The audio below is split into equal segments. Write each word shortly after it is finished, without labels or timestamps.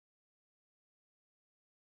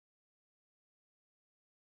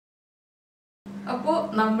അപ്പോൾ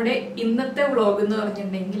നമ്മുടെ ഇന്നത്തെ വ്ളോഗ് എന്ന്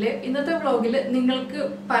പറഞ്ഞിട്ടുണ്ടെങ്കിൽ ഇന്നത്തെ വ്ളോഗിൽ നിങ്ങൾക്ക്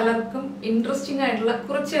പലർക്കും ഇൻട്രസ്റ്റിംഗ് ആയിട്ടുള്ള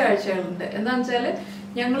കുറച്ച് കാഴ്ചകളുണ്ട്. എന്താണെന്ന് വെച്ചാൽ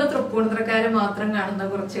ഞങ്ങൾ തൃപ്പൂണിത്തുറക്കാരെ മാത്രം കാണുന്ന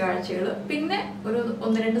കുറച്ച് കാഴ്ചകൾ, പിന്നെ ഒരു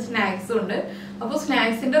 1-2 സ്നാക്സും ഉണ്ട്. അപ്പോൾ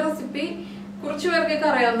സ്നാക്സിന്റെ റെസിപ്പി കുറച്ചു പേർക്കൊക്കെ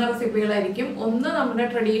അറിയാവുന്ന റെസിപ്പികളായിരിക്കും. ഒന്ന് നമ്മുടെ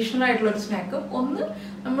ട്രഡീഷണൽ ആയിട്ടുള്ള ഒരു സ്നാക്കും, ഒന്ന്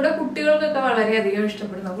നമ്മുടെ കുട്ടികൾക്കൊക്കെ വളരെയധികം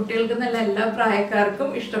ഇഷ്ടപ്പെടുന്ന, കുട്ടികൾക്ക് നല്ല എല്ലാ പ്രായക്കാർക്കും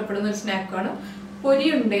ഇഷ്ടപ്പെടുന്ന ഒരു സ്നാക്കാണ്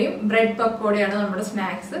പൊരിയുണ്ടയും ബ്രെഡ് പക്കോടയാണ് നമ്മുടെ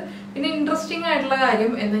സ്നാക്സ്. പിന്നെ ഇൻട്രസ്റ്റിംഗ് ആയിട്ടുള്ള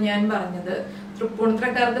കാര്യം എന്ന് ഞാൻ പറഞ്ഞത്,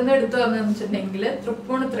 തൃപ്പൂണിത്തുറക്കാർക്ക് എടുത്തു പറഞ്ഞതെന്ന് വെച്ചിട്ടുണ്ടെങ്കിൽ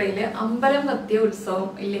തൃപ്പൂണിത്തുറയിലെ അമ്പലം കത്തിയ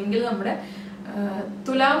ഉത്സവം, ഇല്ലെങ്കിൽ നമ്മുടെ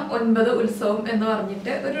തുലാം 9 ഉത്സവം എന്ന്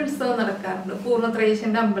പറഞ്ഞിട്ട് ഒരു ഉത്സവം നടക്കാറുണ്ട്.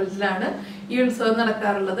 പൂർണ്ണത്രയീശന്റെ അമ്പലത്തിലാണ് ഈ ഉത്സവം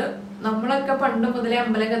നടക്കാറുള്ളത്. നമ്മളൊക്കെ പണ്ട് മുതലേ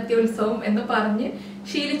അമ്പലം കത്തിയ ഉത്സവം എന്ന് പറഞ്ഞ്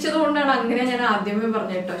ശീലിച്ചത് കൊണ്ടാണ് അങ്ങനെ ഞാൻ ആദ്യമേ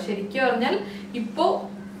പറഞ്ഞു കേട്ടോ. ശരിക്കും പറഞ്ഞാൽ ഇപ്പോ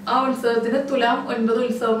ആ ഉത്സവത്തിന് തുലാം 9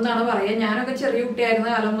 ഉത്സവം എന്നാണ് പറയുക. ഞാനൊക്കെ ചെറിയ കുട്ടിയായിരുന്ന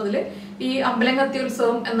കാലം മുതൽ ഈ അമ്പലം കത്തിയ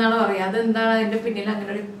ഉത്സവം എന്നാണ് പറയുക. അതെന്താണ് അതിന്റെ പിന്നിൽ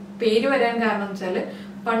അങ്ങനെ ഒരു പേര് വരാൻ കാരണം വെച്ചാല്,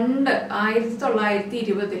 പണ്ട്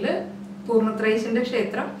 1920 പൂർണ്ണത്രയീശന്റെ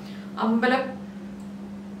ക്ഷേത്രം അമ്പലം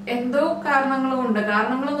എന്തോ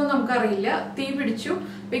കാരണങ്ങളൊന്നും നമുക്കറിയില്ല, തീ പിടിച്ചു,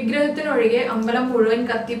 വിഗ്രഹത്തിനൊഴികെ അമ്പലം മുഴുവൻ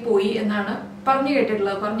കത്തിപ്പോയി എന്നാണ് പറഞ്ഞു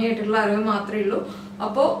കേട്ടിട്ടുള്ള അറിവ് മാത്രമേ ഉള്ളൂ.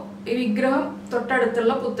 അപ്പോ ഈ വിഗ്രഹം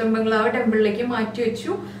തൊട്ടടുത്തുള്ള പുത്തൻ ബംഗ്ലാവ് ടെമ്പിളിലേക്ക് മാറ്റി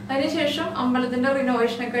വെച്ചു. അതിനുശേഷം അമ്പലത്തിന്റെ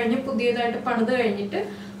റിനോവേഷൻ ഒക്കെ കഴിഞ്ഞ് പുതിയതായിട്ട് പണിത് കഴിഞ്ഞിട്ട്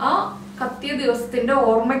ആ കത്തിയ ദിവസത്തിന്റെ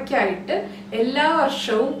ഓർമ്മയ്ക്കായിട്ട് എല്ലാ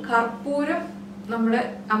വർഷവും കർപ്പൂരം നമ്മുടെ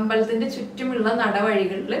അമ്പലത്തിന്റെ ചുറ്റുമുള്ള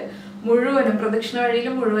നടവഴികളിൽ മുഴുവനും, പ്രദക്ഷിണ വഴിയിൽ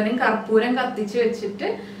മുഴുവനും കർപ്പൂരം കത്തിച്ചു വെച്ചിട്ട്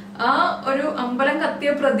ആ ഒരു അമ്പലം കത്തിയ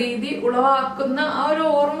പ്രതീതി ഉളവാക്കുന്ന, ആ ഒരു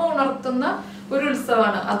ഓർമ്മ ഉണർത്തുന്ന ഒരു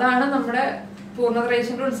ഉത്സവമാണ്. അതാണ് നമ്മുടെ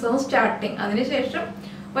പൂർണ്ണത്രയീശന്റെ ഉത്സവം സ്റ്റാർട്ടിങ്. അതിനുശേഷം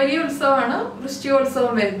വലിയ ഉത്സവമാണ്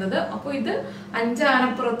വൃശ്ചികോത്സവം വരുന്നത്. അപ്പൊ ഇത് 5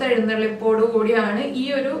 ആനപ്പുറത്ത് എഴുന്നള്ളിപ്പോടു കൂടിയാണ് ഈ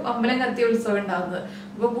ഒരു അമ്പലം കത്തിയ ഉത്സവം ഉണ്ടാകുന്നത്.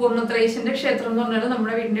 അപ്പൊ പൂർണ്ണത്രയീശന്റെ ക്ഷേത്രം എന്ന് പറഞ്ഞാൽ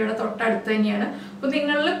നമ്മുടെ വീടിന്റെ ഇവിടെ തൊട്ടടുത്ത് തന്നെയാണ്. അപ്പൊ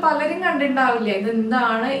നിങ്ങളിൽ പലരും കണ്ടിട്ടുണ്ടാവില്ല ഇത്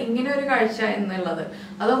എന്താണ് ഇങ്ങനെ ഒരു കാഴ്ച എന്നുള്ളത്.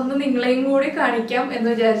 അതൊന്ന് നിങ്ങളെയും കൂടി കാണിക്കാം എന്ന്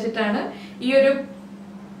വിചാരിച്ചിട്ടാണ് ഈ ഒരു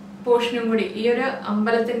പോർഷനും കൂടി, ഈ ഒരു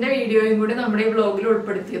അമ്പലത്തിന്റെ വീഡിയോയും കൂടി നമ്മുടെ ഈ വ്ളോഗിൽ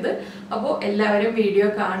ഉൾപ്പെടുത്തിയത്. അപ്പോൾ എല്ലാവരും വീഡിയോ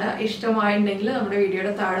കാണുക. ഇഷ്ടമായിട്ടുണ്ടെങ്കിൽ നമ്മുടെ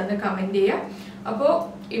വീഡിയോയുടെ താഴെ കമന്റ് ചെയ്യാം. അപ്പോ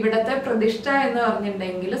ഇവിടത്തെ പ്രതിഷ്ഠ എന്ന്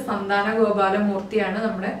പറഞ്ഞിട്ടുണ്ടെങ്കിൽ സന്താന ഗോപാലമൂർത്തിയാണ്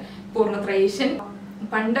നമ്മുടെ പൂർണ്ണത്രയീശൻ.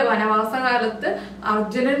 പണ്ട് വനവാസ കാലത്ത്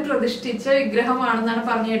അർജുനൻ പ്രതിഷ്ഠിച്ച വിഗ്രഹമാണെന്നാണ്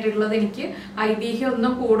പറഞ്ഞു കേട്ടിട്ടുള്ളത്. എനിക്ക്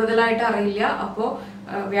ഐതിഹ്യമൊന്നും കൂടുതലായിട്ട് അറിയില്ല. അപ്പോ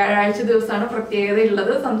വ്യാഴാഴ്ച ദിവസമാണ് പ്രത്യേകത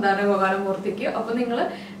ഉള്ളത് സന്താന ഗോപാലമൂർത്തിക്ക്. അപ്പൊ നിങ്ങൾ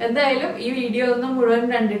എന്തായാലും ഈ വീഡിയോ ഒന്ന് മുഴുവൻ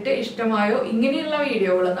കണ്ടിട്ട് ഇഷ്ടമായോ, ഇങ്ങനെയുള്ള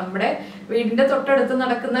വീഡിയോകൾ നമ്മുടെ വീടിന്റെ തൊട്ടടുത്ത്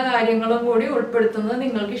നടക്കുന്ന കാര്യങ്ങളും കൂടി ഉൾപ്പെടുത്തുന്നത്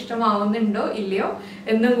നിങ്ങൾക്ക് ഇഷ്ടമാവുന്നുണ്ടോ ഇല്ലയോ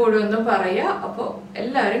എന്നും കൂടി ഒന്ന് പറയാ. അപ്പൊ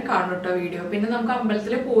എല്ലാവരും കാണട്ടോ വീഡിയോ. പിന്നെ നമുക്ക്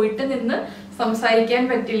അമ്പലത്തിൽ പോയിട്ട് നിന്ന് സംസാരിക്കാൻ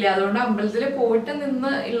പറ്റില്ല, അതുകൊണ്ട് അമ്പലത്തിൽ പോയിട്ട്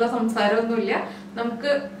നിന്ന് ഉള്ള സംസാരമൊന്നുമില്ല.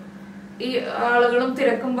 നമുക്ക് ഈ ആളുകളും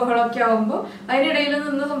തിരക്കും ബഹളമൊക്കെ ആവുമ്പോൾ അതിനിടയിൽ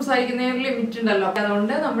നിന്ന് സംസാരിക്കുന്നതിന് ഒരു ലിമിറ്റ് ഉണ്ടല്ലോ.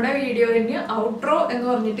 അതുകൊണ്ട് നമ്മുടെ വീഡിയോയിന് ഔട്ട്രോ എന്ന്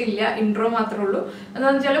പറഞ്ഞിട്ടില്ല, ഇൻട്രോ മാത്രമേ ഉള്ളൂ.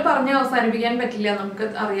 എന്താണെന്ന് വെച്ചാൽ പറഞ്ഞ് അവസാനിപ്പിക്കാൻ പറ്റില്ല, നമുക്ക്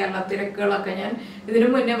അറിയാമല്ലോ തിരക്കുകളൊക്കെ. ഞാൻ ഇതിനു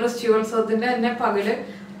മുന്നേ വൃശ്ചികോത്സവത്തിന്റെ തന്നെ പകല്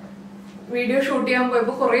വീഡിയോ ഷൂട്ട് ചെയ്യാൻ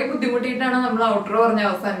പോയപ്പോൾ കുറെ ബുദ്ധിമുട്ടിയിട്ടാണ് നമ്മൾ ഔട്ട്രോ പറഞ്ഞ്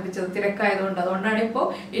അവസാനിപ്പിച്ചത്, തിരക്കായതുകൊണ്ട്. അതുകൊണ്ടാണ് ഇപ്പോൾ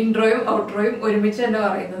ഇൻട്രോയും ഔട്ട്രോയും ഒരുമിച്ച് തന്നെ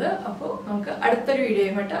പറയുന്നത്. അപ്പോൾ നമുക്ക് അടുത്തൊരു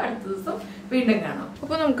വീഡിയോയുമായിട്ട് അടുത്ത ദിവസം വീണ്ടും കാണാം.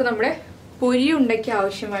 അപ്പോൾ നമുക്ക് നമ്മുടെ പൊരി ഉണ്ടയ്ക്ക്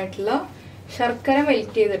ആവശ്യമായിട്ടുള്ള ശർക്കര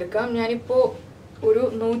മെൽറ്റ് ചെയ്തെടുക്കാം. ഞാനിപ്പോ ഒരു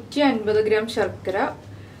 150 ഗ്രാം ശർക്കര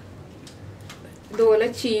ഇതുപോലെ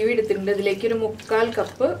ചീവി എടുത്തിട്ടുണ്ട്. ഇതിലേക്ക് ഒരു 1/4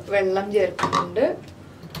 കപ്പ് വെള്ളം ചേർക്കുന്നുണ്ട്.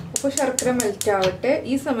 അപ്പോൾ ശർക്കര മെൽറ്റ് ആവട്ടെ.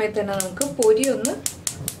 ഈ സമയത്ത് തന്നെ നമുക്ക് പൊരി ഒന്ന്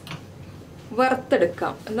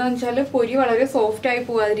വറുത്തെടുക്കാം. എന്താണെന്ന് വെച്ചാൽ പൊരി വളരെ സോഫ്റ്റ് ആയി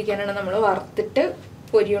പോകാതിരിക്കാനാണ് നമ്മൾ വറുത്തിട്ട്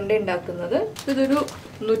പൊരി ഉണ്ട ഉണ്ടാക്കുന്നത്. ഇതൊരു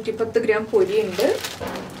 110 ഗ്രാം പൊരി ഉണ്ട്.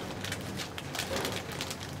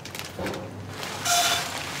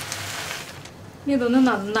 ഇതൊന്ന്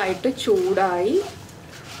നന്നായിട്ട് ചൂടായി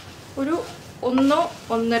ഒരു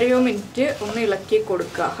 1-1.5 മിനിറ്റ് ഒന്ന് ഇളക്കി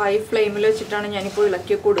കൊടുക്കുക. ഹൈ ഫ്ലെയിമിൽ വെച്ചിട്ടാണ് ഞാനിപ്പോൾ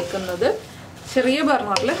ഇളക്കി കൊടുക്കുന്നത്, ചെറിയ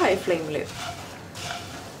ബർണറിൽ ഹൈ ഫ്ലെയിമിൽ.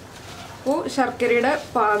 അപ്പോൾ ശർക്കരയുടെ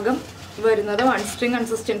പാകം വരുന്നത് 1 സ്ട്രിങ്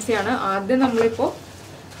കൺസിസ്റ്റൻസിയാണ്. ആദ്യം നമ്മളിപ്പോൾ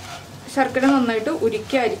ശർക്കര നന്നായിട്ട്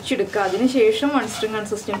ഉരുക്കി അരിച്ചെടുക്കുക, അതിനുശേഷം 1 സ്ട്രിങ്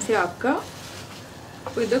കൺസിസ്റ്റൻസി ആക്കുക.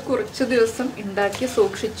 അപ്പോൾ ഇത് കുറച്ച് ദിവസം ഉണ്ടാക്കി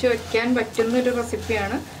സൂക്ഷിച്ച് വെക്കാൻ പറ്റുന്നൊരു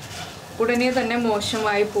റെസിപ്പിയാണ്. ഉടനെ തന്നെ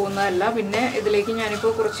മോശമായി പോകുന്നതല്ല. പിന്നെ ഇതിലേക്ക്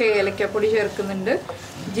ഞാനിപ്പോൾ കുറച്ച് ഏലക്കപ്പൊടി ചേർക്കുന്നുണ്ട്.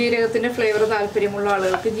 ജീരകത്തിൻ്റെ ഫ്ലേവർ താല്പര്യമുള്ള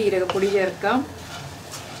ആളുകൾക്ക് ജീരകപ്പൊടി ചേർക്കാം.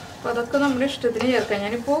 അപ്പോൾ അതൊക്കെ നമ്മുടെ ഇഷ്ടത്തിന് ചേർക്കാം.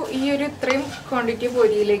 ഞാനിപ്പോൾ ഈ ഒരു ഇത്രയും ക്വാണ്ടിറ്റി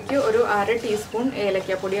പൊരിയിലേക്ക് ഒരു 1/2 ടീസ്പൂൺ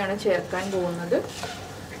ഏലക്കപ്പൊടിയാണ് ചേർക്കാൻ പോകുന്നത്.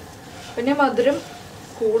 പിന്നെ മധുരം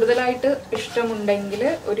കൂടുതലായിട്ട് ഇഷ്ടമുണ്ടെങ്കിൽ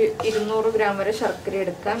ഒരു 200 ഗ്രാം വരെ ശർക്കര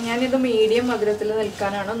എടുക്കാം. ഞാനിത് മീഡിയം മധുരത്തിൽ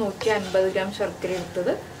നിൽക്കാനാണ് 150 ഗ്രാം ശർക്കര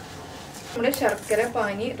എടുത്തത്. നമ്മുടെ ശർക്കര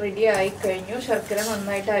പാനി റെഡി ആയി കഴിഞ്ഞു. ശർക്കര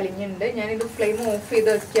നന്നായിട്ട് അലിഞ്ഞിട്ടുണ്ട്. ഞാനിത് ഫ്ലെയിം ഓഫ് ചെയ്ത്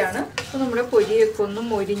വെക്കുകയാണ്. അപ്പോൾ നമ്മുടെ പൊരിയൊക്കെ ഒന്ന്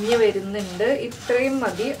മൊരിഞ്ഞ് വരുന്നുണ്ട്. ഇത്രയും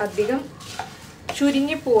മതി, അധികം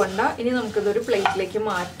ചുരുങ്ങി പോവണ്ട. ഇനി നമുക്കിതൊരു പ്ലേറ്റിലേക്ക്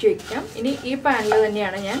മാറ്റി വയ്ക്കാം. ഇനി ഈ പാനിൽ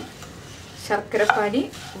തന്നെയാണ് ഞാൻ ശർക്കരപ്പാനി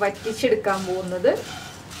വറ്റിച്ചെടുക്കാൻ പോകുന്നത്.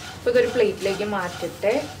 അപ്പോൾ ഇതൊരു പ്ലേറ്റിലേക്ക്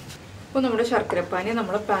മാറ്റട്ടെ. അപ്പോൾ നമ്മുടെ ശർക്കരപ്പാനി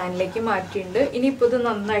നമ്മൾ പാനിലേക്ക് മാറ്റിയിട്ടുണ്ട്. ഇനിയിപ്പോൾ ഇത്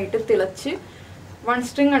നന്നായിട്ട് തിളച്ച് 1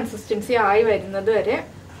 സ്ട്രിങ് കൺസിസ്റ്റൻസി ആയി വരുന്നത് വരെ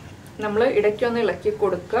നമ്മൾ ഇടയ്ക്കൊന്ന് ഇളക്കി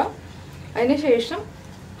കൊടുക്കുക. അതിനുശേഷം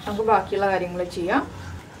നമുക്ക് ബാക്കിയുള്ള കാര്യങ്ങൾ ചെയ്യാം.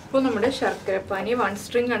 അപ്പോൾ നമ്മുടെ ശർക്കരപ്പാനി 1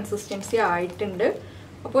 സ്ട്രിങ് കൺസിസ്റ്റൻസി ആയിട്ടുണ്ട്.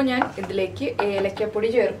 അപ്പോൾ ഞാൻ ഇതിലേക്ക് ഏലക്കപ്പൊടി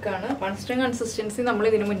ചേർക്കുകയാണ്. 1 സ്ട്രിങ് കൺസിസ്റ്റൻസി നമ്മൾ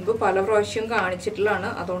ഇതിനു മുൻപ് പല പ്രാവശ്യം കാണിച്ചിട്ടുള്ളതാണ്.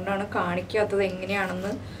 അതുകൊണ്ടാണ് കാണിക്കാത്തത്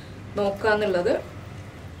എങ്ങനെയാണെന്ന് നോക്കുക എന്നുള്ളത്.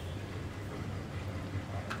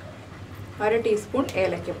 1/2 ടീസ്പൂൺ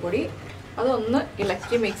ഏലക്കപ്പൊടി. അതൊന്ന്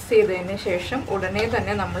ഇളക്കി മിക്സ് ചെയ്തതിന് ശേഷം ഉടനെ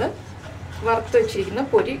തന്നെ നമ്മൾ വറുത്ത് വെച്ചിരിക്കുന്ന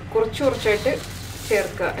പൊരി കുറച്ചായിട്ട്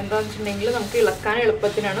ചേർക്കുക. എന്താണെന്ന് വെച്ചിട്ടുണ്ടെങ്കിൽ നമുക്ക് ഇളക്കാൻ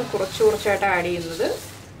എളുപ്പത്തിനാണ് കുറച്ചായിട്ട് ആഡ് ചെയ്യുന്നത്.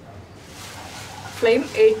 ഫ്ലെയിം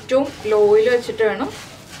ഏറ്റവും ലോയിൽ വെച്ചിട്ട് വേണം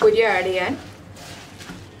പൊരി ആഡ് ചെയ്യാൻ,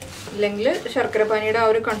 ഇല്ലെങ്കിൽ ശർക്കരപ്പാനിയുടെ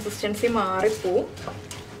ആ ഒരു കൺസിസ്റ്റൻസി മാറിപ്പോവും.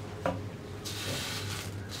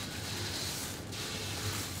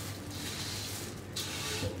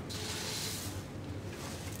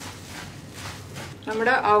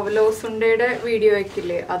 നമ്മുടെ അവലോസുണ്ടയുടെ വീഡിയോ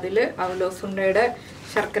വയ്ക്കില്ലേ, അതിൽ അവലോസുണ്ടയുടെ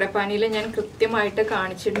ശർക്കരപ്പാനിയിൽ ഞാൻ കൃത്യമായിട്ട്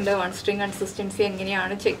കാണിച്ചിട്ടുണ്ട് 1 സ്ട്രിങ് കൺസിസ്റ്റൻസി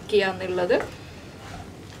എങ്ങനെയാണ് ചെക്ക് ചെയ്യുക എന്നുള്ളത്.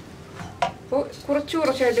 അപ്പോൾ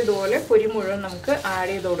കുറച്ചായിട്ട് ഇതുപോലെ പൊരി മുഴുവൻ നമുക്ക് ആഡ്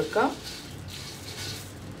ചെയ്ത് കൊടുക്കാം.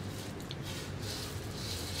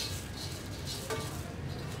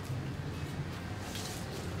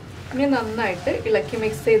 ഇനി നന്നായിട്ട് ഇളക്കി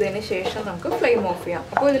മിക്സ് ചെയ്തതിന് ശേഷം നമുക്ക് ഫ്ലെയിം ഓഫ് ചെയ്യാം.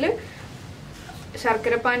 അപ്പോൾ ഇതിൽ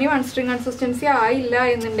ശർക്കരപ്പാനി 1 സ്ട്രിങ് കൺസിസ്റ്റൻസി ആയില്ല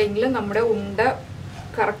എന്നുണ്ടെങ്കിൽ നമ്മുടെ ഉണ്ട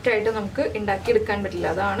കറക്റ്റായിട്ട് നമുക്ക് ഉണ്ടാക്കിയെടുക്കാൻ പറ്റില്ല.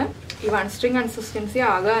 അതാണ് ഈ 1 സ്ട്രിങ് കൺസിസ്റ്റൻസി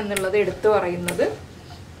ആകുക എന്നുള്ളത് എടുത്തു പറയുന്നത്.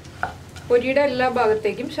 പൊരിയുടെ എല്ലാ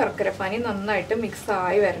ഭാഗത്തേക്കും ശർക്കരപ്പാനി നന്നായിട്ട് മിക്സ്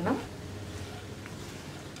ആയി വരണം.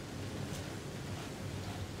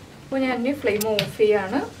 അപ്പോൾ ഞാൻ ഇനി ഫ്ലെയിം ഓഫ്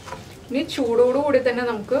ചെയ്യാണ്. ഇനി ചൂടോടുകൂടി തന്നെ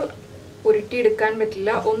നമുക്ക് ഉരുട്ടിയെടുക്കാൻ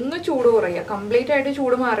പറ്റില്ല. ഒന്ന് ചൂട് കുറയുക, കംപ്ലീറ്റ് ആയിട്ട്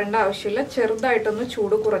ചൂട് മാറേണ്ട ആവശ്യമില്ല. ചെറുതായിട്ടൊന്ന്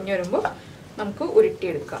ചൂട് കുറഞ്ഞു വരുമ്പോൾ നമുക്ക്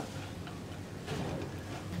ഉരുട്ടിയെടുക്കാം.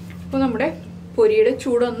 അപ്പോൾ നമ്മുടെ പൊരിയുടെ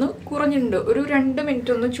ചൂടൊന്ന് കുറഞ്ഞിട്ടുണ്ട്. ഒരു 2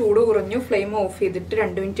 മിനിറ്റ് ഒന്ന് ചൂട് കുറഞ്ഞു. ഫ്ലെയിം ഓഫ് ചെയ്തിട്ട്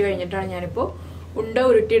 2 മിനിറ്റ് കഴിഞ്ഞിട്ടാണ് ഞാനിപ്പോൾ ഉണ്ട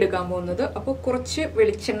ഉരുട്ടിയെടുക്കാൻ പോകുന്നത്. അപ്പോൾ കുറച്ച്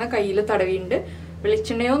വെളിച്ചെണ്ണ കയ്യിൽ തടവിയുണ്ട്.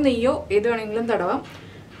 വെളിച്ചെണ്ണയോ നെയ്യോ ഏത് വേണമെങ്കിലും തടവാം.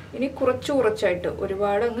 ഇനി കുറച്ചായിട്ട്,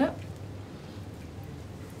 ഒരുപാട് അങ്ങ്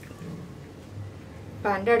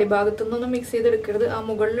പാൻ്റെ അടിഭാഗത്തു നിന്നൊന്നും മിക്സ് ചെയ്തെടുക്കരുത്. ആ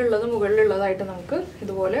മുകളിലുള്ളതായിട്ട് നമുക്ക്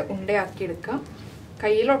ഇതുപോലെ ഉണ്ടയാക്കിയെടുക്കാം.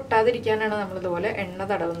 കയ്യിൽ ഒട്ടാതിരിക്കാനാണ് നമ്മളിതുപോലെ എണ്ണ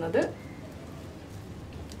തടവുന്നത്.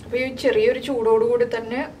 അപ്പോൾ ഈ ചെറിയൊരു ചൂടോടുകൂടി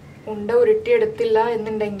തന്നെ ഉണ്ട ഉരുട്ടിയെടുത്തില്ല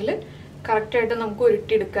എന്നുണ്ടെങ്കിൽ കറക്റ്റായിട്ട് നമുക്ക്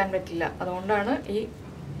ഉരുട്ടിയെടുക്കാൻ പറ്റില്ല. അതുകൊണ്ടാണ് ഈ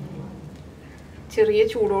ചെറിയ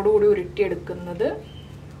ചൂടോടുകൂടി ഉരുട്ടിയെടുക്കുന്നത്.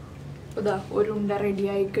 ഇതാ ഒരു ഉണ്ട റെഡി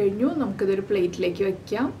ആയി കഴിഞ്ഞു. നമുക്കിതൊരു പ്ലേറ്റിലേക്ക്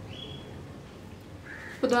വെക്കാം.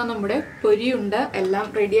 ഇതാ നമ്മുടെ പൊരി ഉണ്ട എല്ലാം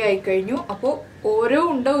റെഡി ആയി കഴിഞ്ഞു. അപ്പോൾ ഓരോ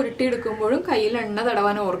ഉണ്ട ഉരുട്ടിയെടുക്കുമ്പോഴും കയ്യിൽ എണ്ണ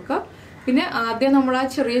തടവാൻ ഓർക്കുക. പിന്നെ ആദ്യം നമ്മൾ ആ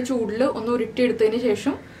ചെറിയ ചൂടിൽ ഒന്ന് ഉരുട്ടിയെടുത്തതിന്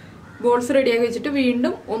ശേഷം ബോൾസ് റെഡിയാക്കി വെച്ചിട്ട്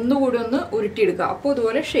വീണ്ടും ഒന്നുകൂടി ഒന്ന് ഉരുട്ടിയെടുക്കുക. അപ്പോൾ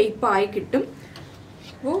ഇതുപോലെ ഷേപ്പായി കിട്ടും.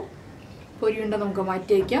 അപ്പോൾ പൊരിയുണ്ട നമുക്ക്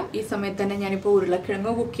മാറ്റി വയ്ക്കാം. ഈ സമയത്ത് തന്നെ ഞാനിപ്പോൾ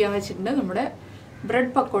ഉരുളക്കിഴങ്ങ് കുക്ക് ചെയ്യാൻ വെച്ചിട്ടുണ്ട്, നമ്മുടെ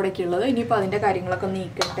ബ്രെഡ് പക്കോടയ്ക്കുള്ളത്. ഇനിയിപ്പോൾ അതിൻ്റെ കാര്യങ്ങളൊക്കെ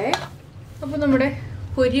നീക്കട്ടെ. അപ്പോൾ നമ്മുടെ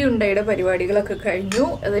പൊരിയുണ്ടയുടെ പരിപാടികളൊക്കെ കഴിഞ്ഞു.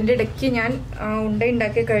 അതിൻ്റെ ഇടയ്ക്ക് ഞാൻ ഉണ്ട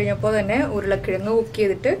ഉണ്ടാക്കി കഴിഞ്ഞപ്പോൾ തന്നെ ഉരുളക്കിഴങ്ങ് കുക്ക്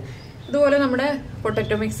ചെയ്തിട്ട് ഇതുപോലെ നമ്മുടെ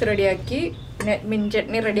പൊട്ടറ്റോ മിക്സ് റെഡിയാക്കി, പിന്നെ മിൻ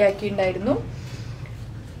ചട്നി റെഡിയാക്കിയിട്ടുണ്ടായിരുന്നു.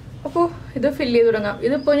 അപ്പോൾ ഇത് ഫില്ല് ചെയ്ത് തുടങ്ങാം.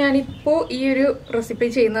 ഇതിപ്പോൾ ഞാനിപ്പോൾ ഈ ഒരു റെസിപ്പി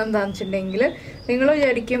ചെയ്യുന്നത് എന്താണെന്ന് വെച്ചിട്ടുണ്ടെങ്കിൽ നിങ്ങൾ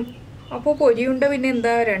വിചാരിക്കും അപ്പോൾ പൊരിയുണ്ട പിന്നെ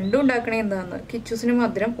എന്താ രണ്ടും ഉണ്ടാക്കണേ എന്താന്ന്. കിച്ചൂസിന്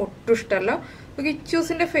മധുരം ഒട്ടും ഇഷ്ടമല്ല. അപ്പോൾ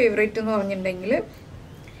കിച്ചൂസിൻ്റെ ഫേവറേറ്റ് എന്ന് പറഞ്ഞിട്ടുണ്ടെങ്കിൽ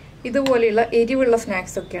ഇതുപോലെയുള്ള എരിവുള്ള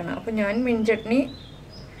സ്നാക്സ് ഒക്കെയാണ്. അപ്പോൾ ഞാൻ മിൻ ചട്നി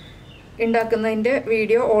ഉണ്ടാക്കുന്നതിൻ്റെ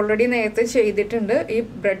വീഡിയോ ഓൾറെഡി നേരത്തെ ചെയ്തിട്ടുണ്ട്. ഈ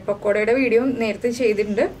ബ്രെഡ് പക്കോടയുടെ വീഡിയോ നേരത്തെ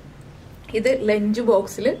ചെയ്തിട്ടുണ്ട്. ഇത് ലഞ്ച്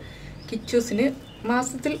ബോക്സിൽ കിച്ചൂസിന്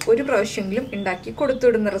മാസത്തിൽ ഒരു പ്രാവശ്യമെങ്കിലും ഉണ്ടാക്കി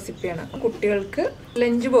കൊടുത്തുവിടുന്ന റെസിപ്പിയാണ്. കുട്ടികൾക്ക്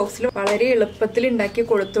ലഞ്ച് ബോക്സിൽ വളരെ എളുപ്പത്തിൽ ഉണ്ടാക്കി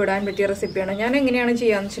കൊടുത്തുവിടാൻ പറ്റിയ റെസിപ്പിയാണ്. ഞാൻ എങ്ങനെയാണ്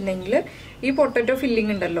ചെയ്യാന്ന് വെച്ചിട്ടുണ്ടെങ്കിൽ ഈ പൊട്ടറ്റോ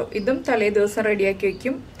ഫില്ലിംഗ് ഉണ്ടല്ലോ, ഇതും തലേ ദിവസം റെഡിയാക്കി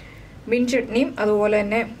വെക്കും. മിൻ ചട്നിയും അതുപോലെ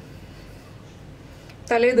തന്നെ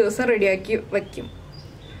തലേ ദിവസം റെഡിയാക്കി വയ്ക്കും.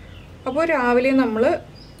 അപ്പോൾ രാവിലെ നമ്മൾ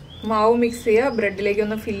മാവ് മിക്സ് ചെയ്യുക, ബ്രെഡിലേക്ക്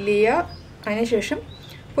ഒന്ന് ഫില്ല് ചെയ്യുക, അതിനുശേഷം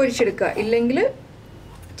പൊരിച്ചെടുക്കുക. ഇല്ലെങ്കിൽ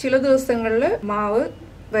ചില ദിവസങ്ങളിൽ മാവ്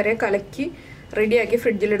വരെ കലക്കി റെഡിയാക്കി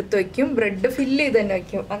ഫ്രിഡ്ജിലെടുത്ത് വയ്ക്കും, ബ്രെഡ് ഫില്ല് ചെയ്ത് തന്നെ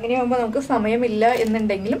വയ്ക്കും. അങ്ങനെയാകുമ്പോൾ നമുക്ക് സമയമില്ല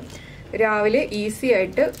എന്നുണ്ടെങ്കിലും രാവിലെ ഈസി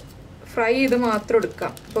ആയിട്ട് ഫ്രൈ ചെയ്ത് മാത്രം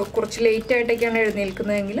എടുക്കാം. ഇപ്പോൾ കുറച്ച് ലേറ്റ് ആയിട്ടൊക്കെയാണ്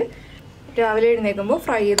എഴുന്നേൽക്കുന്നതെങ്കിൽ രാവിലെ എഴുന്നേൽക്കുമ്പോൾ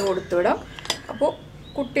ഫ്രൈ ചെയ്ത് കൊടുത്തു വിടാം. അപ്പോൾ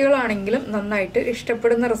കുട്ടികളാണെങ്കിലും നന്നായിട്ട്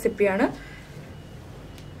ഇഷ്ടപ്പെടുന്ന റെസിപ്പിയാണ്.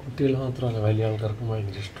 കുട്ടികൾ മാത്രമല്ല വലിയ ആൾക്കാർക്കും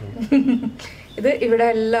ഭയങ്കര ഇഷ്ടമാണ്. ഇത് ഇവിടെ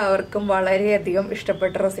എല്ലാവർക്കും വളരെയധികം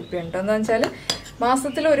ഇഷ്ടപ്പെട്ട റെസിപ്പിയുണ്ട്. എന്താണെന്ന് വെച്ചാൽ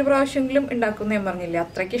മാസത്തിൽ ഒരു പ്രാവശ്യമെങ്കിലും ഉണ്ടാക്കുന്ന ഞാൻ പറഞ്ഞില്ല,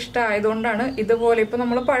 അത്രയ്ക്ക് ഇഷ്ടമായതുകൊണ്ടാണ്. ഇതുപോലെ ഇപ്പൊ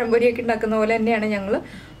നമ്മൾ പഴംപൊരിയൊക്കെ ഉണ്ടാക്കുന്ന പോലെ തന്നെയാണ് ഞങ്ങൾ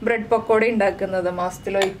ബ്രെഡ് പക്കോട ഉണ്ടാക്കുന്നത്.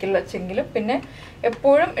 മാസത്തിൽ ഒരിക്കൽ വെച്ചെങ്കിലും. പിന്നെ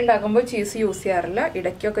എപ്പോഴും ഉണ്ടാക്കുമ്പോൾ ചീസ് യൂസ് ചെയ്യാറില്ല,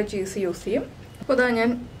 ഇടയ്ക്കൊക്കെ ചീസ് യൂസ് ചെയ്യും. അപ്പോൾ ഇതാ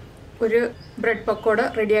ഞാൻ ഒരു ബ്രെഡ് പക്കോട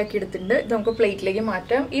റെഡിയാക്കി എടുത്തിട്ടുണ്ട്. ഇത് നമുക്ക് പ്ലേറ്റിലേക്ക്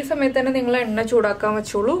മാറ്റാം. ഈ സമയത്ത് തന്നെ നിങ്ങൾ എണ്ണ ചൂടാക്കാൻ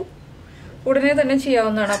വെച്ചോളൂ, ഉടനെ തന്നെ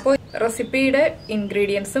ചെയ്യാവുന്നതാണ്. അപ്പോൾ റെസിപ്പിയുടെ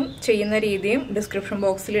ഇൻഗ്രീഡിയൻസും ചെയ്യുന്ന രീതിയും ഡിസ്ക്രിപ്ഷൻ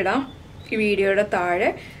ബോക്സിൽ ഇടാം, ഈ വീഡിയോയുടെ താഴെ.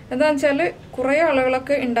 എന്താണെന്ന് വെച്ചാൽ കുറേ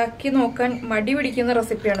ആളുകളൊക്കെ ഉണ്ടാക്കി നോക്കാൻ മടി പിടിക്കുന്ന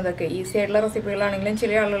റെസിപ്പിയാണ് ഇതൊക്കെ. ഈസി ആയിട്ടുള്ള റെസിപ്പികളാണെങ്കിലും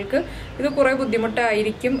ചില ആളുകൾക്ക് ഇത് കുറേ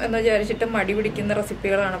ബുദ്ധിമുട്ടായിരിക്കും എന്ന് വിചാരിച്ചിട്ട് മടി പിടിക്കുന്ന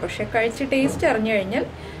റെസിപ്പികളാണ്. പക്ഷെ കഴിച്ച് ടേസ്റ്റ് അറിഞ്ഞു കഴിഞ്ഞാൽ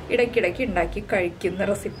ഇടയ്ക്കിടയ്ക്ക് ഉണ്ടാക്കി കഴിക്കുന്ന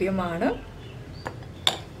റെസിപ്പിയുമാണ്.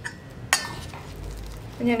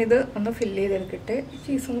 ഞാനിത് ഒന്ന് ഫില്ല് ചെയ്തെടുക്കട്ടെ.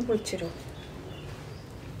 ചീസ് ഒന്ന് പൊളിച്ചിരുമോ?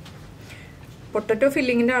 പൊട്ടറ്റോ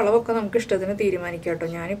ഫില്ലിങ്ങിൻ്റെ അളവൊക്കെ നമുക്ക് ഇഷ്ടത്തിന് തീരുമാനിക്കാം കേട്ടോ.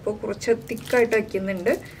 ഞാനിപ്പോൾ കുറച്ച് തിക്കായിട്ട്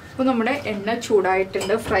വയ്ക്കുന്നുണ്ട്. അപ്പോൾ നമ്മുടെ എണ്ണ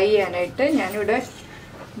ചൂടായിട്ടുണ്ട് ഫ്രൈ ചെയ്യാനായിട്ട്. ഞാനിവിടെ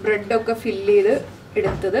ബ്രെഡൊക്കെ ഫില്ല് ചെയ്ത്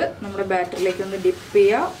എടുത്തത് നമ്മുടെ ബാറ്ററിലേക്ക് ഒന്ന് ഡിപ്പ്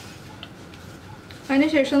ചെയ്യുക.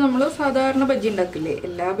 അതിനുശേഷം നമ്മൾ സാധാരണ ബജ്ജി ഉണ്ടാക്കില്ലേ,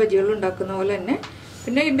 എല്ലാ ബജ്ജികളും ഉണ്ടാക്കുന്ന പോലെ തന്നെ.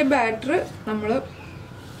 പിന്നെ ഇതിൻ്റെ ബാറ്റർ നമ്മൾ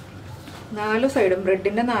 4 സൈഡും,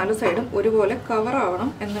 ബ്രെഡിൻ്റെ 4 സൈഡും ഒരുപോലെ കവർ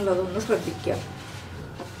ആവണം എന്നുള്ളതൊന്ന് ശ്രദ്ധിക്കുക.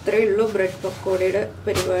 അത്രയേ ഉള്ളൂ ബ്രെഡ് പക്കോടയുടെ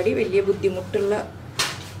പരിപാടി. വലിയ ബുദ്ധിമുട്ടുള്ള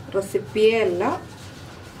റെസിപ്പിയേ അല്ല.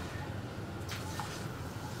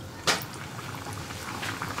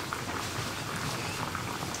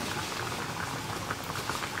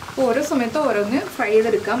 ഓരോ സമയത്ത് ഓരോന്ന് ഫ്രൈ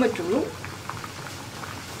ചെയ്തെടുക്കാൻ പറ്റുള്ളൂ.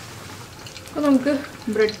 അപ്പോൾ നമുക്ക്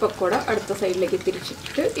ബ്രെഡ് പക്കോട അടുത്ത സൈഡിലേക്ക്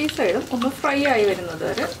തിരിച്ചിട്ട് ഈ സൈഡും ഒന്ന് ഫ്രൈ ആയി വരുന്നത്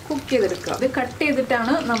വരെ കുക്ക് ചെയ്തെടുക്കുക. ഇത് കട്ട്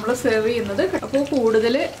ചെയ്തിട്ടാണ് നമ്മൾ സെർവ് ചെയ്യുന്നത്. അപ്പോൾ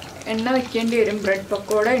കൂടുതൽ എണ്ണ വെക്കേണ്ടി വരും ബ്രെഡ്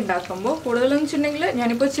പക്കോട ഉണ്ടാക്കുമ്പോൾ. കൂടുതലെന്ന് വെച്ചിട്ടുണ്ടെങ്കിൽ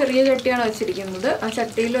ഞാനിപ്പോൾ ചെറിയ ചട്ടിയാണ് വെച്ചിരിക്കുന്നത്. ആ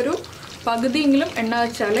ചട്ടിയിലൊരു പകുതിയെങ്കിലും എണ്ണ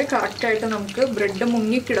വെച്ചാലേ കറക്റ്റായിട്ട് നമുക്ക് ബ്രെഡ്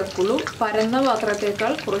മുങ്ങിക്കിടക്കുള്ളൂ. പരന്ന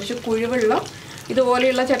പാത്രത്തേക്കാൾ കുറച്ച് കുഴിവുള്ള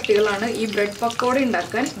ഇതുപോലെയുള്ള ചട്ടികളാണ് ഈ ബ്രെഡ് പക്കോട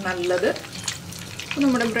ഉണ്ടാക്കാൻ നല്ലത്. അപ്പോൾ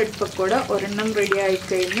നമ്മുടെ ബ്രെഡ് പക്കോട ഒരെണ്ണം റെഡി ആയി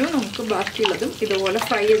കഴിഞ്ഞു. നമുക്ക് ബാക്കിയുള്ളതും ഇതുപോലെ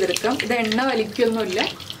ഫ്രൈ ചെയ്തെടുക്കാം. ഇത് എണ്ണ വലിക്കൊന്നുമില്ല,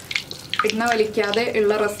 എണ്ണ വലിക്കാതെ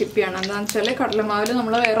ഉള്ള റെസിപ്പിയാണ്. എന്താണെന്ന് വെച്ചാൽ കടലമാവിൽ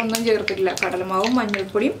നമ്മൾ വേറെ ഒന്നും ചേർത്തിട്ടില്ല. കടലമാവും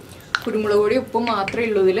മഞ്ഞൾപ്പൊടിയും കുരുമുളക് പൊടിയും ഉപ്പും മാത്രമേ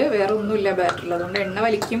ഉള്ളൂ ഇതിൽ, വേറെ ഒന്നുമില്ല ബാറ്ററിൽ. അതുകൊണ്ട് എണ്ണ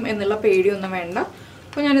വലിക്കും എന്നുള്ള പേടിയൊന്നും വേണ്ട.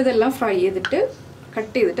 അപ്പോൾ ഞാനിതെല്ലാം ഫ്രൈ ചെയ്തിട്ട്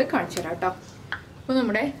കട്ട് ചെയ്തിട്ട് കാണിച്ചു തരാം കേട്ടോ. അപ്പോൾ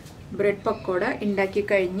നമ്മുടെ ബ്രെഡ് പക്കോട ഉണ്ടാക്കി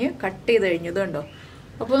കഴിഞ്ഞ് കട്ട് ചെയ്ത് കഴിഞ്ഞത് കണ്ടോ.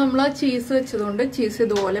 അപ്പോൾ നമ്മൾ ആ ചീസ് വെച്ചതുകൊണ്ട് ചീസ്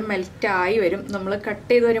ഇതുപോലെ മെൽറ്റായി വരും. നമ്മൾ കട്ട്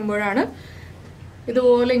ചെയ്ത് വരുമ്പോഴാണ്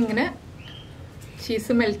ഇതുപോലെ ഇങ്ങനെ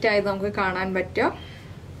ചീസ് മെൽറ്റായത് നമുക്ക് കാണാൻ പറ്റുക.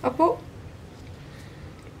 അപ്പോൾ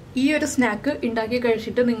ഈ ഒരു സ്നാക്ക് ഉണ്ടാക്കി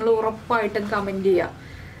കഴിച്ചിട്ട് നിങ്ങൾ ഉറപ്പായിട്ടും കമൻറ്റ് ചെയ്യുക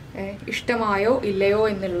ഇഷ്ടമായോ ഇല്ലയോ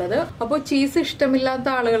എന്നുള്ളത്. അപ്പോൾ ചീസ് ഇഷ്ടമില്ലാത്ത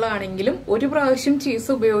ആളുകളാണെങ്കിലും ഒരു പ്രാവശ്യം ചീസ്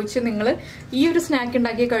ഉപയോഗിച്ച് നിങ്ങൾ ഈ ഒരു സ്നാക്ക്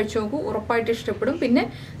ഉണ്ടാക്കി കഴിച്ചു നോക്കൂ, ഉറപ്പായിട്ട് ഇഷ്ടപ്പെടും. പിന്നെ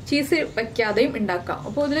ചീസ് വയ്ക്കാതെയും ഉണ്ടാക്കാം.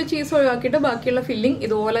 അപ്പോൾ ഇതിൽ ചീസ് ഒഴിവാക്കിയിട്ട് ബാക്കിയുള്ള ഫില്ലിംഗ്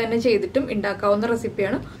ഇതുപോലെ തന്നെ ചെയ്തിട്ടും ഉണ്ടാക്കാവുന്ന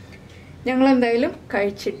റെസിപ്പിയാണ്. ഞങ്ങൾ എന്തായാലും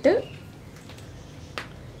കഴിച്ചിട്ട്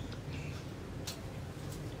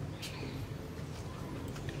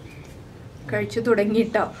കഴിച്ചു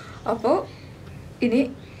തുടങ്ങിയിട്ടോ. അപ്പോൾ ഇനി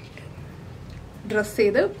ഡ്രസ്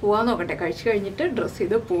ചെയ്ത് പോവാൻ നോക്കട്ടെ. കഴിച്ചു കഴിഞ്ഞിട്ട് ഡ്രസ്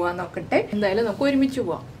ചെയ്ത് പോവാൻ നോക്കട്ടെ. എന്തായാലും നമുക്ക് ഒരുമിച്ച്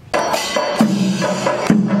പോവാം.